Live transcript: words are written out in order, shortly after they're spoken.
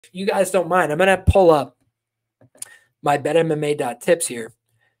you guys don't mind, I'm going to pull up my betmma.tips here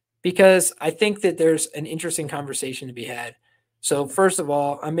because I think that there's an interesting conversation to be had. So first of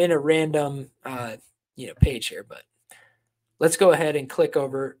all, I'm in a random page here, but let's go ahead and click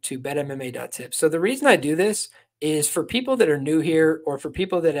over to betmma.tips. So the reason I do this is for people that are new here or for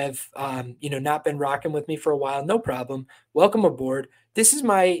people that have not been rocking with me for a while, no problem. Welcome aboard. This is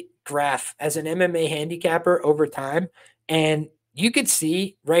my graph as an MMA handicapper over time. And you could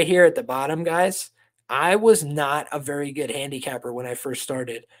see right here at the bottom, guys, I was not a very good handicapper when I first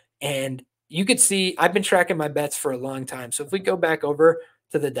started. And you could see I've been tracking my bets for a long time. So if we go back over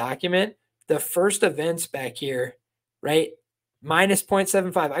to the document, the first events back here, right? Minus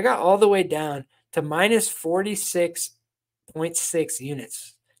 0.75. I got all the way down to minus 46.6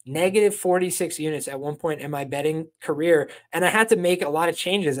 units, negative 46 units at one point in my betting career. And I had to make a lot of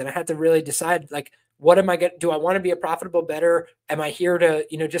changes and I had to really decide, like, what am I going to do? I want to be a profitable bettor? Am I here to,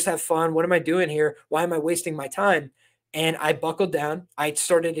 just have fun? What am I doing here? Why am I wasting my time? And I buckled down. I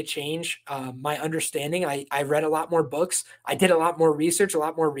started to change my understanding. I read a lot more books. I did a lot more research, a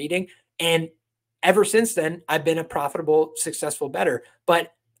lot more reading. And ever since then, I've been a profitable, successful bettor.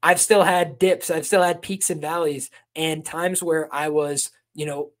 But I've still had dips. I've still had peaks and valleys and times where I was,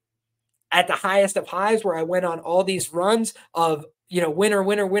 at the highest of highs where I went on all these runs of, winner,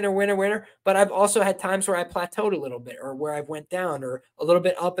 winner, winner, winner, winner. But I've also had times where I plateaued a little bit or where I've went down or a little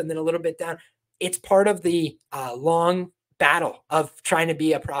bit up and then a little bit down. It's part of the long battle of trying to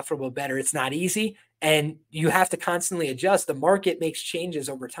be a profitable bettor. It's not easy. And you have to constantly adjust. The market makes changes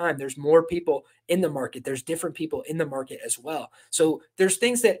over time. There's more people in the market. There's different people in the market as well. So there's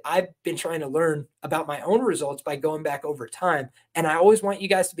things that I've been trying to learn about my own results by going back over time. And I always want you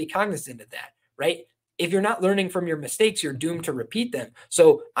guys to be cognizant of that, right? If you're not learning from your mistakes, you're doomed to repeat them.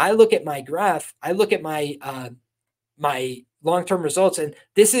 So I look at my graph, I look at my my long-term results, and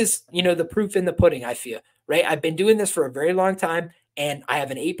this is, the proof in the pudding, I feel, right? I've been doing this for a very long time. And I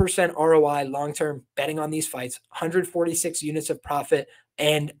have an 8% ROI long-term betting on these fights, 146 units of profit.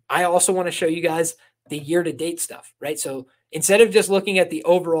 And I also want to show you guys the year-to-date stuff, right? So instead of just looking at the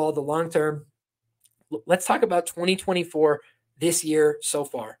overall, the long-term, let's talk about 2024 this year so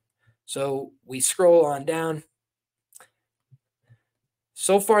far. So we scroll on down.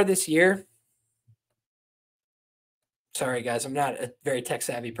 So far this year, sorry, guys, I'm not a very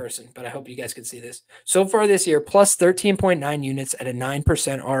tech-savvy person, but I hope you guys can see this. So far this year, plus 13.9 units at a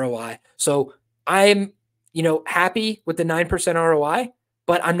 9% ROI. So I'm, happy with the 9% ROI,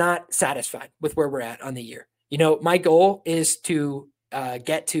 but I'm not satisfied with where we're at on the year. My goal is to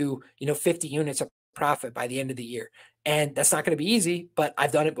get to, 50 units of profit by the end of the year. And that's not going to be easy, but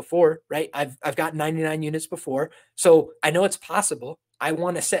I've done it before, right? I've got 99 units before. So I know it's possible. I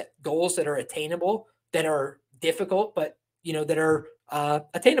want to set goals that are attainable, that are difficult, but that are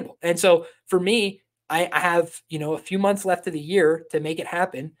attainable. And so for me, I have, a few months left of the year to make it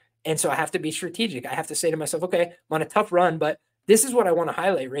happen. And so I have to be strategic. I have to say to myself, okay, I'm on a tough run, but this is what I want to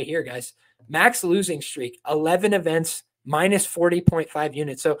highlight right here, guys. Max losing streak, 11 events, minus 40.5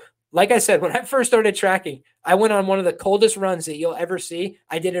 units. So like I said, when I first started tracking, I went on one of the coldest runs that you'll ever see.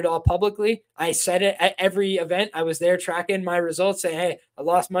 I did it all publicly. I said it at every event. I was there tracking my results, saying, hey, I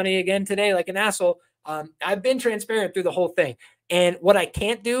lost money again today like an asshole. I've been transparent through the whole thing. And what I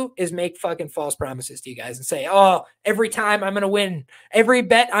can't do is make fucking false promises to you guys and say, oh, every time I'm going to win, every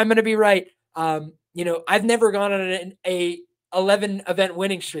bet I'm going to be right. I've never gone on a 11 event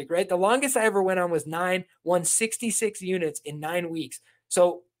winning streak, right? The longest I ever went on was 9, won 66 units in 9 weeks.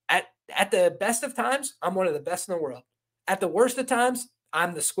 So at the best of times, I'm one of the best in the world. At the worst of times,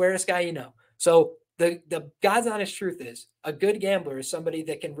 I'm the squarest guy you know. So the God's honest truth is, a good gambler is somebody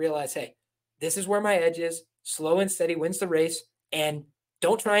that can realize, hey, this is where my edge is. Slow and steady wins the race. And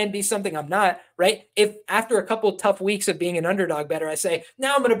don't try and be something I'm not, right? If after a couple of tough weeks of being an underdog bettor, I say,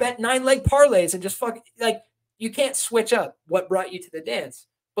 now I'm going to bet 9-leg parlays and just you can't switch up what brought you to the dance.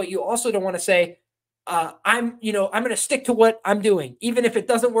 But you also don't want to say, I'm going to stick to what I'm doing, even if it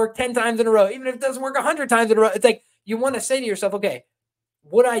doesn't work 10 times in a row, even if it doesn't work 100 times in a row. It's like, you want to say to yourself, okay,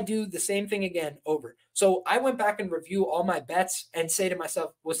 would I do the same thing again over? So I went back and review all my bets and say to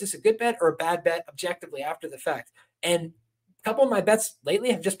myself, was this a good bet or a bad bet objectively after the fact? And a couple of my bets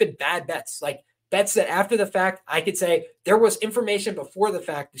lately have just been bad bets, like bets that after the fact, I could say there was information before the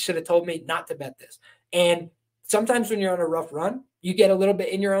fact that should have told me not to bet this. And sometimes when you're on a rough run, you get a little bit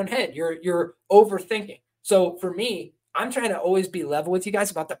in your own head. You're overthinking. So for me, I'm trying to always be level with you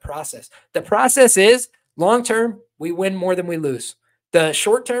guys about the process. The process is long-term, we win more than we lose. The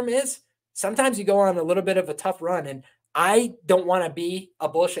short term is sometimes you go on a little bit of a tough run, and I don't want to be a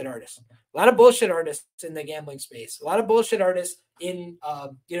bullshit artist. a lot of bullshit artists in the gambling space, a lot of bullshit artists in,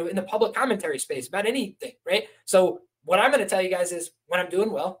 in the public commentary space about anything, right? So what I'm going to tell you guys is when I'm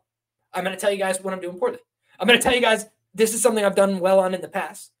doing well, I'm going to tell you guys when I'm doing poorly. I'm going to tell you guys, this is something I've done well on in the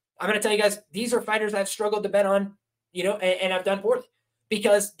past. I'm going to tell you guys, these are fighters I've struggled to bet on, and I've done poorly,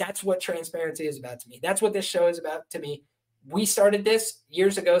 because that's what transparency is about to me. That's what this show is about to me. We started this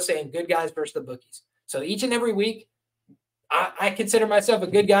years ago saying good guys versus the bookies. So each and every week, I consider myself a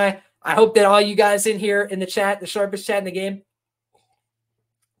good guy. I hope that all you guys in here in the chat, the sharpest chat in the game,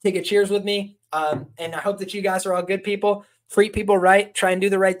 take a cheers with me. And I hope that you guys are all good people, treat people right, try and do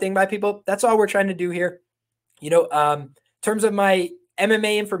the right thing by people. That's all we're trying to do here. In terms of my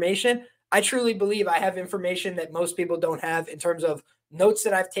MMA information, I truly believe I have information that most people don't have in terms of notes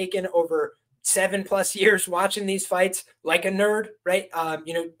that I've taken over 7+ years watching these fights like a nerd, right?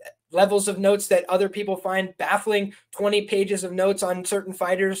 Levels of notes that other people find baffling, 20 pages of notes on certain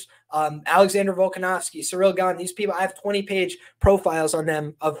fighters, Alexander Volkanovski, Cyril Gane, these people, I have 20-page profiles on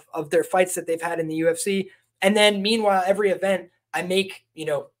them of their fights that they've had in the UFC. And then meanwhile, every event I make,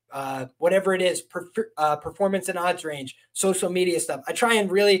 whatever it is, performance and odds range, social media stuff. I try and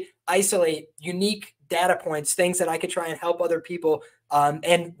really isolate unique data points, things that I could try and help other people.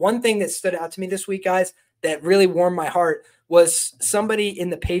 And one thing that stood out to me this week, guys, that really warmed my heart was somebody in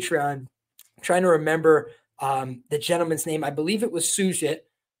the Patreon. I'm trying to remember the gentleman's name. I believe it was Sujit,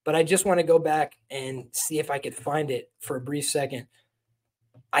 but I just want to go back and see if I could find it for a brief second.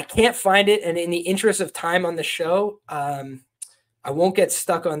 I can't find it. And in the interest of time on the show, I won't get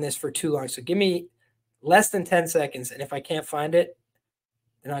stuck on this for too long. So give me less than 10 seconds. And if I can't find it,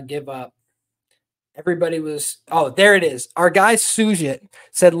 then I'll give up. Everybody was, oh, there it is. Our guy Sujit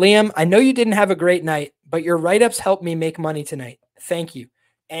said, Liam, I know you didn't have a great night, but your write-ups helped me make money tonight. Thank you.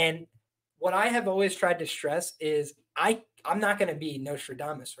 And what I have always tried to stress is I'm not going to be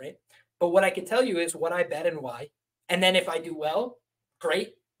Nostradamus, right? But what I can tell you is what I bet and why. And then if I do well,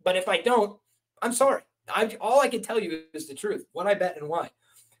 great. But if I don't, I'm sorry. All I can tell you is the truth, what I bet and why.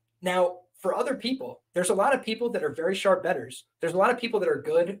 Now, for other people, there's a lot of people that are very sharp bettors. There's a lot of people that are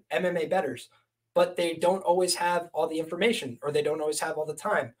good MMA bettors, but they don't always have all the information, or they don't always have all the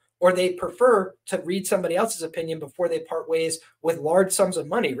time, or they prefer to read somebody else's opinion before they part ways with large sums of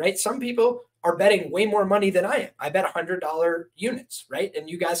money, right? Some people are betting way more money than I am. I bet $100 units, right? And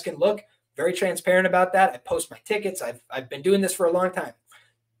you guys can look, very transparent about that. I post my tickets. I've been doing this for a long time.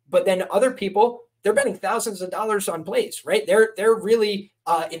 But then other people, they're betting thousands of dollars on plays, right? They're really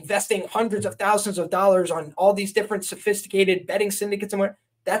investing hundreds of thousands of dollars on all these different sophisticated betting syndicates and what.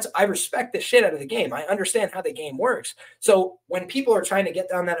 I respect the shit out of the game. I understand how the game works. So when people are trying to get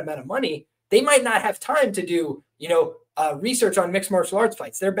down that amount of money, they might not have time to do, research on mixed martial arts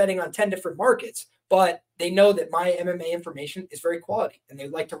fights. They're betting on 10 different markets, but they know that my MMA information is very quality and they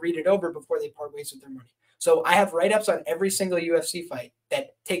like to read it over before they part ways with their money. So I have write-ups on every single UFC fight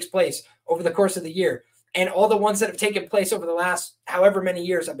that takes place over the course of the year. And all the ones that have taken place over the last however many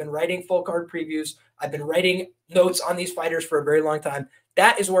years, I've been writing full card previews. I've been writing notes on these fighters for a very long time.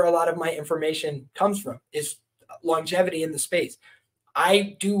 That is where a lot of my information comes from, is longevity in the space.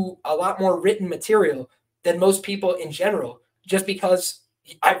 I do a lot more written material than most people in general, just because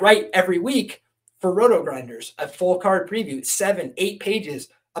I write every week for Roto Grinders, a full card preview, 7-8 pages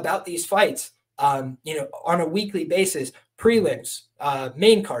about these fights, on a weekly basis, prelims,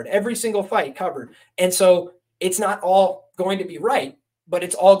 main card, every single fight covered. And so it's not all going to be right, but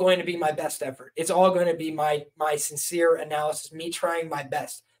it's all going to be my best effort. It's all going to be my sincere analysis, me trying my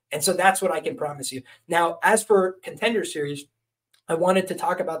best. And so that's what I can promise you. Now, as for Contender Series, I wanted to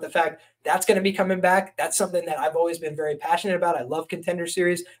talk about the fact that's going to be coming back. That's something that I've always been very passionate about. I love Contender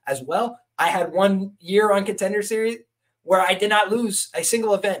Series as well. I had 1 year on Contender Series where I did not lose a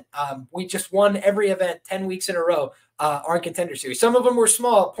single event. We just won every event 10 weeks in a row on Contender Series. Some of them were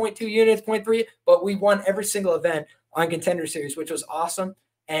small, 0.2 units, 0.3, but we won every single event on Contender Series, which was awesome.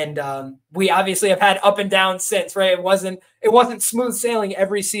 And we obviously have had up and down since, right? It wasn't smooth sailing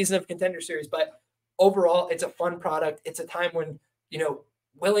every season of Contender Series, but overall, it's a fun product. It's a time when,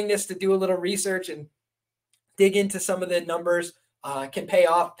 willingness to do a little research and dig into some of the numbers can pay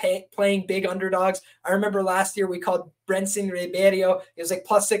off. Playing big underdogs. I remember last year we called Brenson Ribeiro. It was like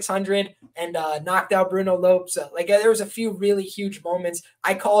plus 600 and knocked out Bruno Lopes. There was a few really huge moments.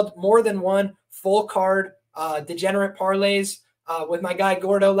 I called more than one full card degenerate parlays with my guy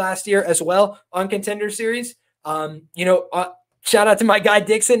Gordo last year as well on Contender Series. Shout out to my guy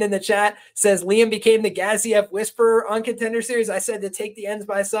Dixon in the chat, says Liam became the Gaziev whisperer on Contender Series. I said to take the ends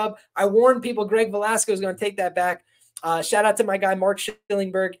by sub. I warned people Greg Velasco is going to take that back. Shout out to my guy Mark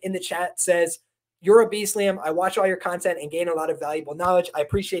Schillingberg in the chat, says, you're a beast, Liam. I watch all your content and gain a lot of valuable knowledge. I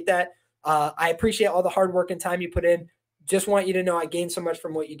appreciate that. I appreciate all the hard work and time you put in. Just want you to know I gain so much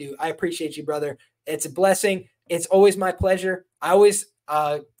from what you do. I appreciate you, brother. It's a blessing. It's always my pleasure. I always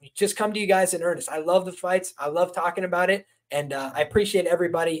just come to you guys in earnest. I love the fights. I love talking about it. And I appreciate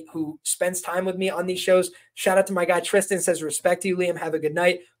everybody who spends time with me on these shows. Shout out to my guy Tristan, says respect to you, Liam. Have a good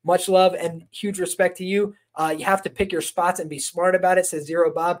night. Much love and huge respect to you. You have to pick your spots and be smart about it, says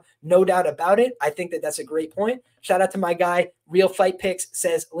Zero Bob. No doubt about it. I think that that's a great point. Shout out to my guy, Real Fight Picks,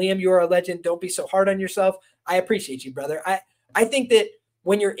 says, Liam, you are a legend. Don't be so hard on yourself. I appreciate you, brother. I think that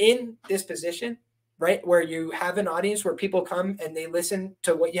when you're in this position, right, where you have an audience where people come and they listen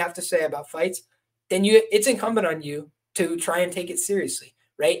to what you have to say about fights, then it's incumbent on you to try and take it seriously,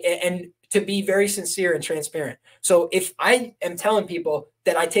 right? And to be very sincere and transparent. So if I am telling people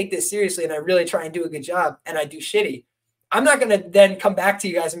that I take this seriously and I really try and do a good job and I do shitty, I'm not going to then come back to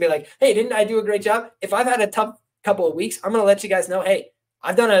you guys and be like, hey, didn't I do a great job? If I've had a tough couple of weeks, I'm going to let you guys know, hey,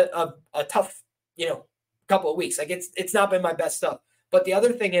 I've done a tough, couple of weeks. Like it's not been my best stuff. But the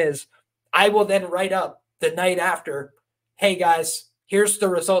other thing is I will then write up the night after, hey guys, here's the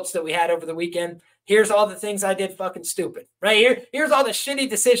results that we had over the weekend. Here's all the things I did fucking stupid, right? Here's all the shitty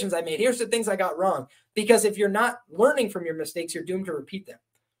decisions I made. Here's the things I got wrong. Because if you're not learning from your mistakes, you're doomed to repeat them.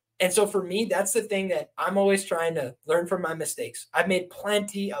 And so for me, that's the thing that I'm always trying to learn from my mistakes. I've made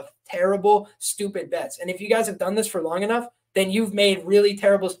plenty of terrible, stupid bets. And if you guys have done this for long enough, then you've made really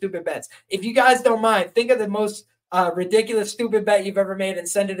terrible, stupid bets. If you guys don't mind, think of the most ridiculous, stupid bet you've ever made and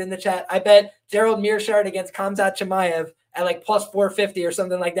send it in the chat. I bet Gerald Mearshart against Khamzat Chimaev at like plus 450 or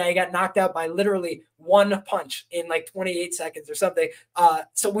something like that. He got knocked out by literally one punch in like 28 seconds or something.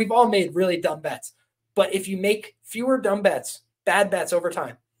 So we've all made really dumb bets. But if you make fewer dumb bets, bad bets over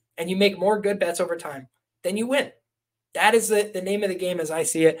time, and you make more good bets over time, then you win. That is the name of the game as I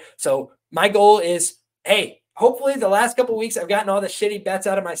see it. So my goal is, hey, hopefully the last couple of weeks I've gotten all the shitty bets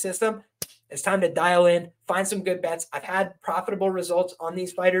out of my system. It's time to dial in, find some good bets. I've had profitable results on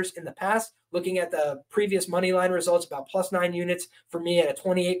these fighters in the past. Looking at the previous money line results, about plus 9 units for me at a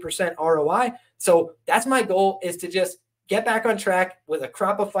 28% ROI. So that's my goal, is to just get back on track with a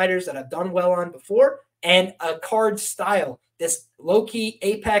crop of fighters that I've done well on before and a card style. This low-key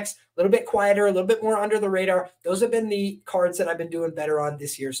Apex, a little bit quieter, a little bit more under the radar. Those have been the cards that I've been doing better on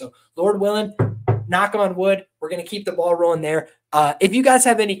this year. So Lord willing, knock on wood, we're going to keep the ball rolling there. If you guys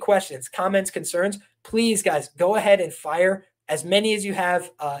have any questions, comments, concerns, please, guys, go ahead and fire as many as you have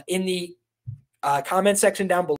in the comment section down below.